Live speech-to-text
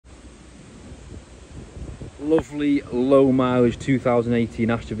Lovely low mileage 2018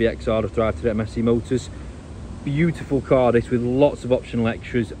 Astra VXR to drive to MSC Motors. Beautiful car this, with lots of optional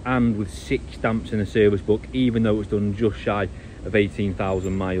extras and with 6 stamps in the service book, even though it's done just shy of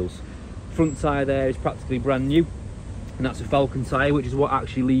 18,000 miles. Front tyre there is practically brand new, and that's a Falcon tyre, which is what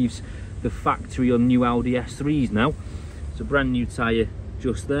actually leaves the factory on new Audi S3s now. It's a brand new tyre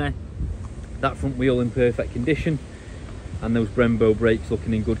just there. That front wheel in perfect condition, and those Brembo brakes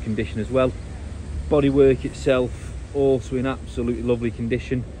looking in good condition as well. Bodywork itself also in absolutely lovely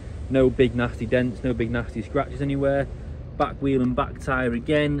condition. No big nasty dents, no big nasty scratches anywhere. Back wheel and back tyre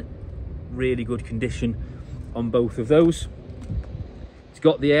again, really good condition on both of those. It's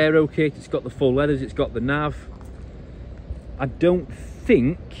got the aero kit, it's got the full leathers, it's got the nav. I don't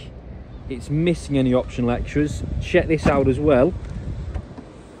think it's missing any optional extras. Check this out as well.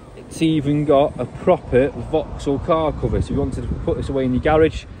 It's even got a proper Vauxhall car cover, so if you wanted to put this away in your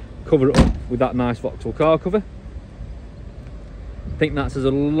garage, cover it up with that nice Vauxhall car cover. I think that says a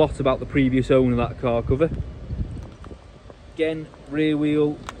lot about the previous owner of that car cover. Again, rear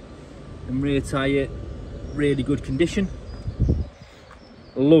wheel and rear tyre, really good condition.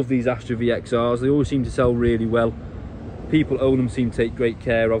 I love these Astra VXRs, they always seem to sell really well. People own them seem to take great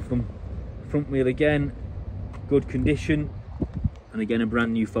care of them. Front wheel again, good condition, and again a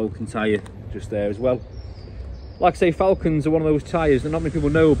brand new Falcon tyre just there as well. Like I say, Falcons are one of those tyres that not many people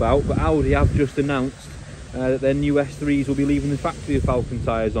know about, but Audi have just announced that their new S3s will be leaving the factory with Falcon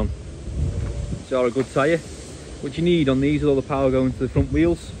tyres on. So they're a good tyre. What you need on these is all the power going to the front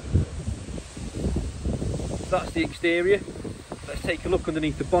wheels. That's the exterior. Let's take a look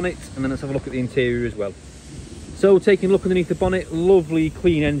underneath the bonnet, and then let's have a look at the interior as well. So taking a look underneath the bonnet, lovely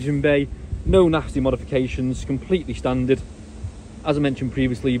clean engine bay, no nasty modifications, completely standard. As I mentioned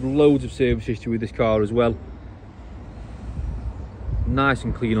previously, loads of service history with this car as well. Nice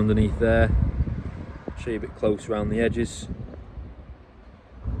and clean underneath there. Show you a bit close around the edges.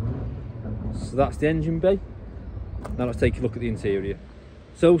 So that's the engine bay. Now let's take a look at the interior.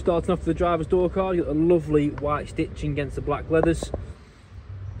 So starting off with the driver's door card, you've got a lovely white stitching against the black leathers,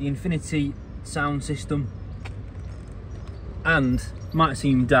 the Infinity sound system, and might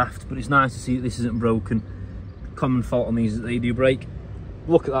seem daft, but it's nice to see that this isn't broken. Common fault on these is that they do break.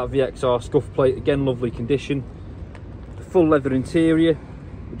 Look at that VXR scuff plate, again lovely condition. The full leather interior,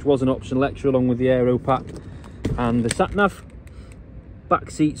 which was an optional extra along with the aero pack and the sat nav. Back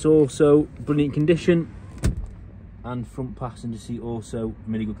seats also brilliant condition, and front passenger seat also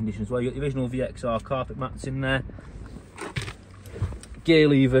in really good condition as well. You got the original VXR carpet mats in there. Gear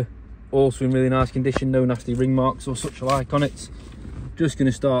lever also in really nice condition, no nasty ring marks or such like on it. Just going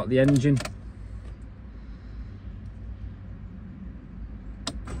to start the engine.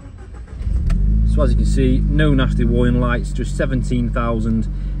 So as you can see, no nasty warning lights, just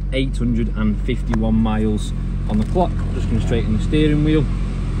 17,851 miles on the clock. Just going straight in the steering wheel.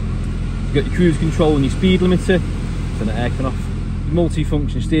 You've got your cruise control and your speed limiter, turn the aircon off,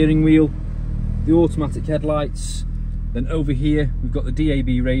 multi-function steering wheel, the automatic headlights. Then over here we've got the DAB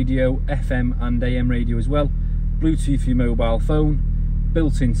radio, FM and AM radio as well, Bluetooth for your mobile phone,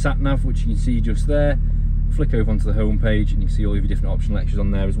 built-in sat-nav which you can see just there. Flick over onto the home page and you can see all of your different optional extras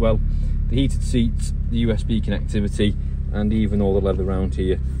on there as well. The heated seats, the USB connectivity, and even all the leather around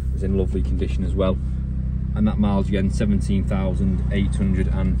here is in lovely condition as well. And that miles again,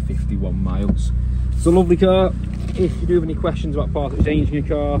 17,851 miles. It's a lovely car. If you do have any questions about part exchanging your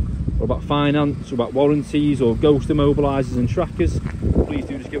car, or about finance, or about warranties, or ghost immobilisers and trackers, please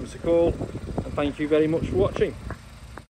do just give us a call. And thank you very much for watching.